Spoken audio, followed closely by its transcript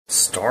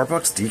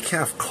Starbucks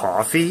decaf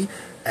coffee?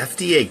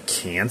 FDA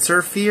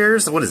cancer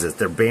fears? What is it?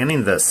 They're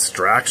banning the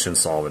extraction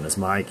solvent is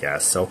my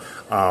guess. So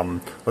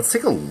let's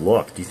take a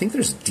look. Do you think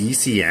there's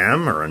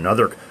DCM or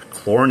another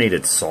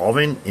chlorinated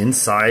solvent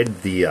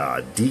inside the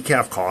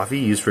decaf coffee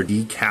used for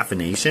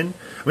decaffeination? I mean,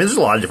 there's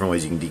a lot of different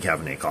ways you can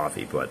decaffeinate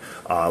coffee, but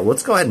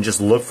let's go ahead and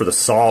just look for the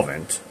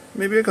solvent,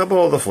 maybe a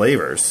couple of the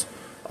flavors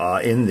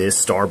in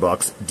this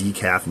Starbucks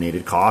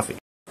decaffeinated coffee.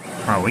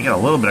 Alright, we got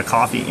a little bit of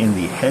coffee in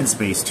the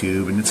headspace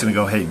tube, and it's going to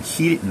go ahead and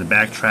heat it in the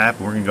back trap.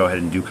 We're going to go ahead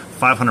and do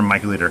 500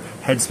 microliter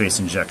headspace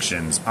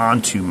injections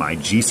onto my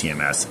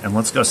GCMS, and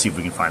let's go see if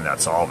we can find that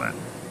solvent.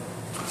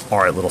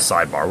 Alright, little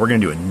sidebar. We're going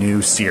to do a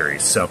new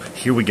series, so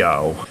here we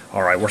go.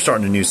 Alright, we're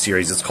starting a new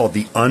series. It's called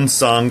the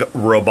Unsung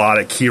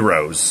Robotic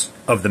Heroes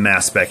of the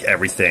Mass Spec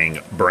Everything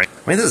Brain.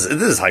 I mean, this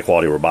is high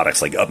quality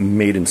robotics, like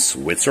made in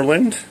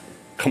Switzerland?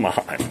 Come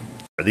on.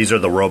 These are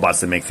the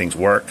robots that make things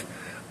work.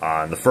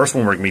 The first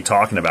one we're going to be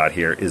talking about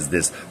here is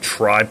this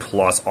Tri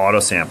Plus auto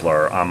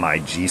sampler on my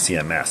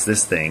GCMS.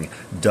 This thing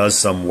does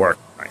some work.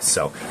 Right,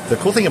 so the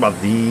cool thing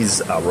about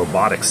these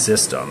robotic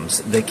systems,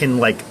 they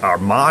can are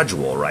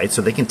modular, right?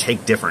 So they can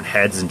take different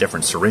heads and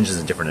different syringes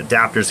and different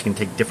adapters. They can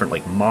take different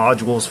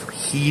modules for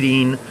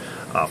heating,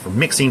 for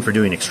mixing, for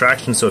doing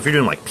extraction. So if you're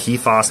doing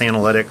PFAS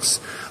analytics,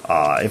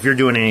 if you're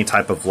doing any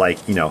type of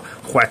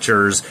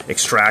Quetcher's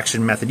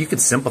extraction method, you can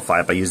simplify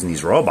it by using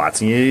these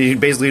robots. And you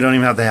basically don't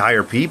even have to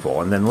hire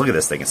people. And then look at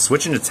this, they can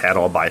switch into its head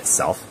all by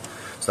itself.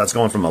 So that's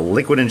going from a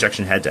liquid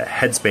injection head to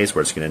headspace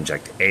where it's going to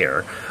inject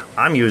air.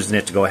 I'm using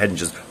it to go ahead and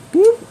just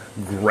boop,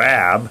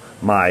 grab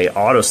my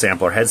auto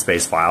sampler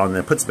headspace file, and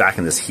then it puts it back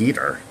in this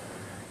heater.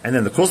 And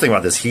then the cool thing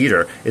about this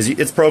heater is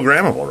it's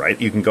programmable, right?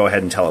 You can go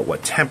ahead and tell it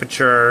what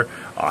temperature,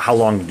 how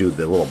long to do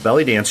the little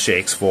belly dance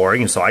shakes for.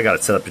 And so I got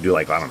it set up to do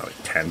I don't know,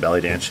 10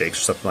 belly dance shakes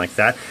or something like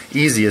that.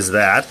 Easy as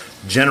that.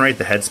 Generate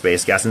the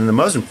headspace gas. And the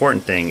most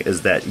important thing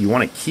is that you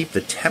want to keep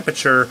the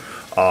temperature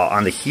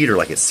on the heater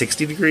at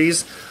 60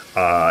 degrees.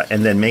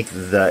 And then make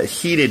the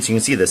heated, so you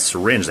can see the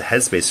syringe, the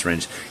headspace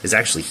syringe, is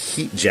actually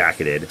heat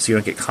jacketed, so you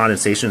don't get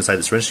condensation inside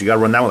the syringe. So you got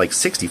to run that one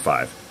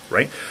 65.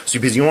 Right? So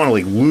because you don't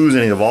want to lose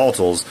any of the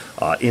volatiles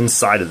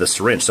inside of the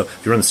syringe. So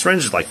if you run the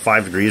syringe at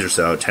 5 degrees or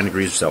so, 10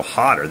 degrees or so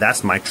hotter,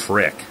 that's my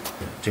trick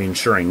to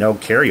ensuring no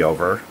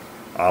carryover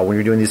when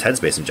you're doing these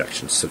headspace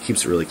injections. So it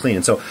keeps it really clean.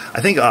 And so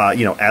I think,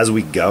 as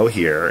we go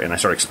here and I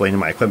start explaining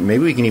my equipment,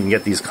 maybe we can even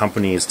get these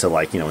companies to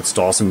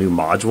install some new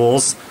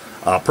modules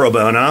pro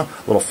bono, a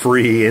little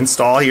free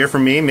install here for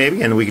me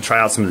maybe, and we could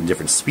try out some of the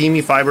different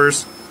SPME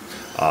fibers,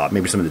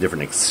 maybe some of the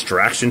different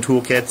extraction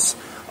toolkits.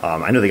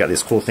 I know they got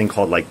this cool thing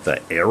called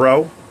the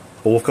Arrow.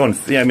 But we'll go and,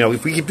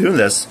 if we keep doing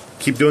this,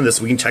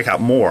 we can check out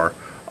more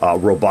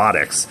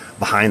robotics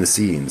behind the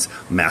scenes,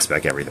 mass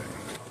spec everything.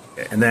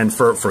 And then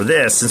for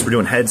this, since we're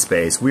doing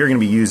headspace, we are going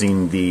to be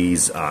using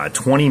these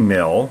 20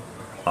 mil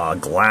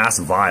glass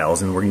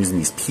vials, and we're using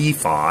these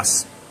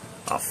PFAS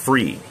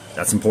free.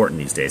 That's important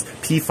these days.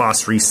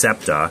 PFAS free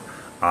septa,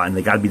 and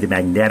they got to be the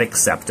magnetic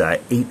septa,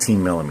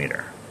 18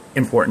 millimeter.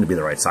 Important to be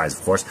the right size,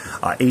 of course,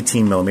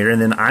 18 millimeter. And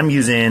then I'm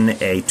using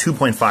a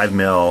 2.5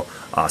 mil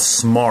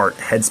smart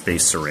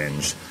headspace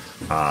syringe.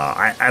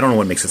 I don't know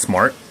what makes it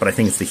smart, but I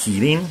think it's the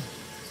heating.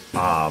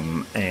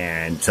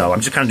 And so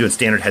I'm just kind of doing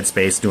standard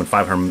headspace, doing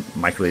 500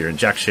 microliter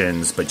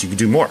injections, but you can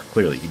do more,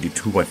 clearly. You can do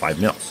 2.5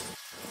 mils.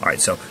 All right,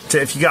 so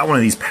if you got one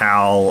of these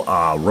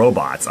PAL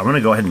robots, I'm going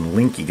to go ahead and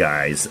link you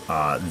guys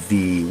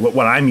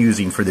what I'm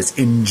using for this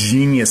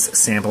ingenious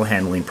sample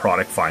handling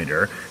product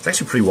finder. It's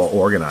actually pretty well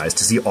organized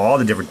to see all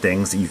the different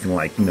things that you can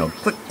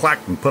click,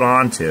 clack, and put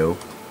onto,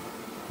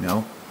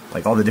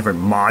 all the different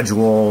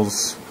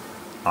modules,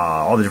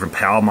 all the different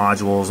PAL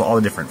modules, all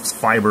the different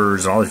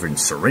fibers, all the different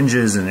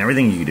syringes, and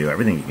everything you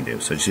can do.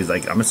 So she's I'm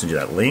going to send you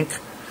that link,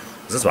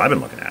 because that's what I've been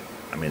looking at.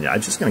 I mean,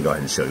 I'm just going to go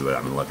ahead and show you what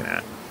I've been looking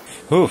at.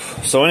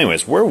 Oof. So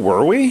anyways, where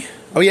were we?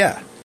 Oh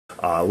yeah.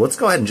 Let's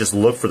go ahead and just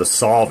look for the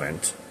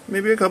solvent,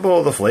 maybe a couple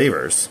of the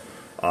flavors,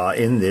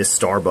 in this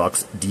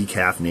Starbucks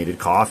decaffeinated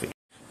coffee.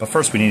 But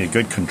first we need a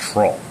good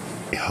control.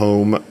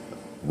 Home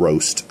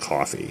roast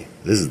coffee.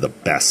 This is the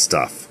best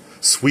stuff.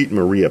 Sweet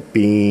Maria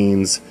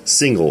beans,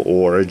 single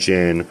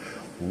origin,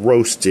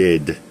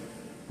 roasted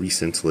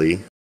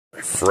recently.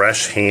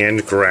 Fresh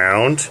hand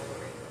ground.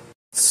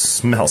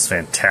 Smells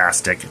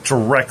fantastic.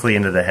 Directly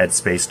into the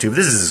headspace tube.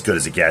 This is as good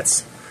as it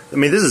gets. I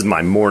mean, this is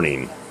my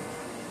morning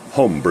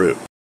home brew.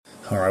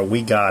 Alright,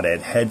 we got it.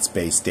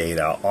 Headspace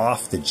data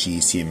off the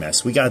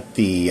GCMS. We got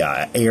the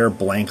air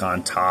blank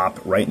on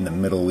top. Right in the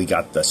middle, we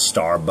got the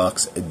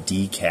Starbucks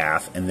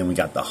decaf. And then we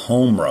got the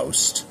home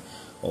roast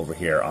over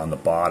here on the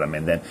bottom.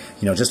 And then,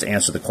 just to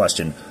answer the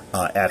question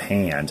at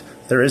hand,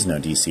 there is no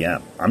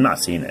DCM. I'm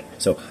not seeing it.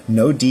 So,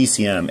 no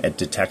DCM at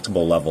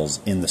detectable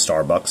levels in the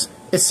Starbucks.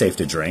 It's safe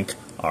to drink.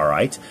 All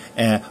right,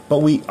 but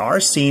we are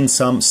seeing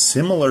some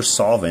similar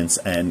solvents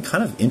and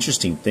kind of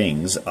interesting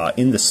things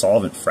in the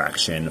solvent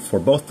fraction for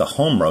both the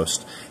home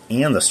roast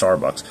and the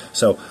Starbucks.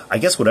 So I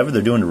guess whatever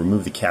they're doing to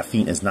remove the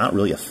caffeine is not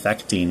really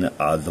affecting the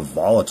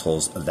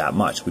volatiles that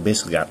much. We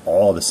basically got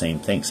all the same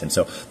things. And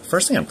so the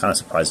first thing I'm kind of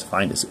surprised to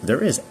find is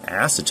there is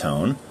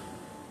acetone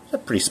at a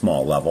pretty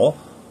small level,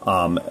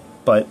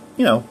 but,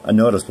 you know, a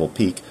noticeable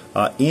peak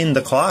in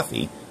the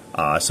coffee.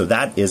 So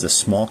that is a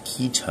small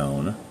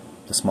ketone,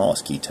 the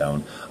smallest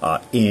ketone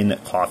in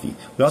coffee.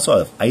 We also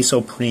have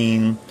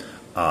isoprene,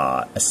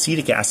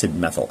 acetic acid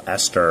methyl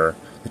ester,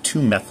 the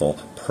 2-methyl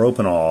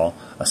propanol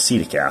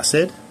acetic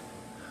acid,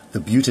 the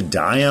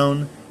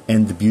butadiene,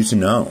 and the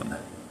butanone.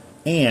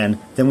 And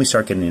then we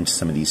start getting into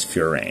some of these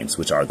furanes,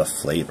 which are the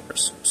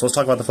flavors. So let's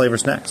talk about the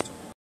flavors next.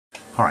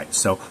 All right,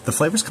 so the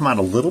flavors come out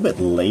a little bit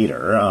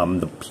later.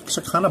 The peaks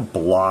are kind of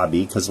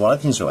blobby because a lot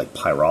of things are like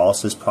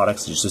pyrolysis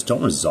products that just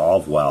don't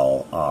resolve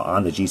well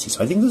on the GC.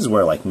 So I think this is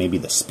where like maybe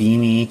the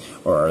Spini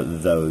or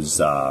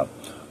those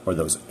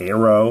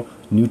Aero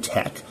new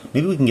tech.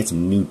 Maybe we can get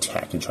some new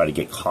tech and try to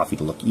get coffee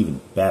to look even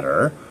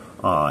better.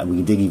 And we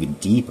can dig even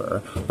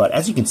deeper. But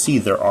as you can see,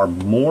 there are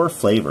more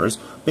flavors,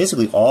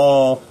 basically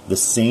all the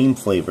same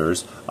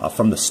flavors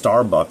from the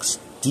Starbucks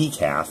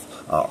decaf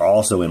are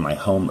also in my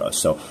home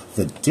roast. So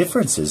the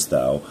differences,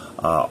 though,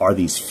 are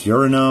these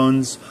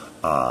furanones.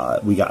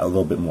 We got a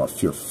little bit more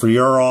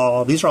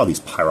furfural. These are all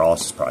these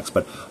pyrolysis products.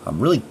 But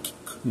really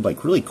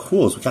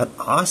cool is we got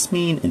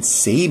osmine and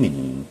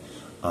saponine,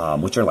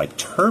 which are like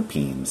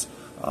terpenes,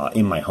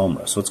 in my home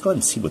roast. So let's go ahead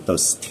and see what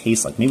those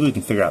taste like. Maybe we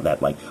can figure out that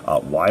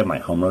why my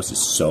home roast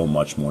is so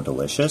much more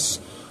delicious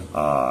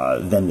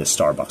than this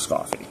Starbucks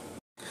coffee.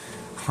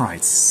 All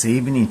right,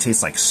 saponine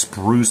tastes like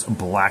spruce,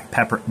 black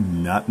pepper,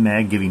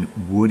 nutmeg, giving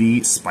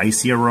woody,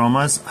 spicy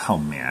aromas. Oh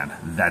man,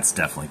 that's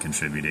definitely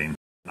contributing.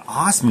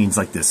 Osmine's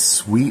like this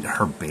sweet,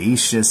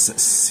 herbaceous,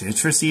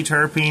 citrusy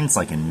terpenes,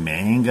 like in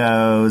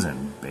mangoes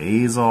and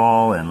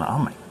basil, and oh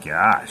my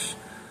gosh.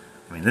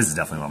 I mean, this is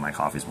definitely why my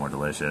coffee's more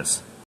delicious.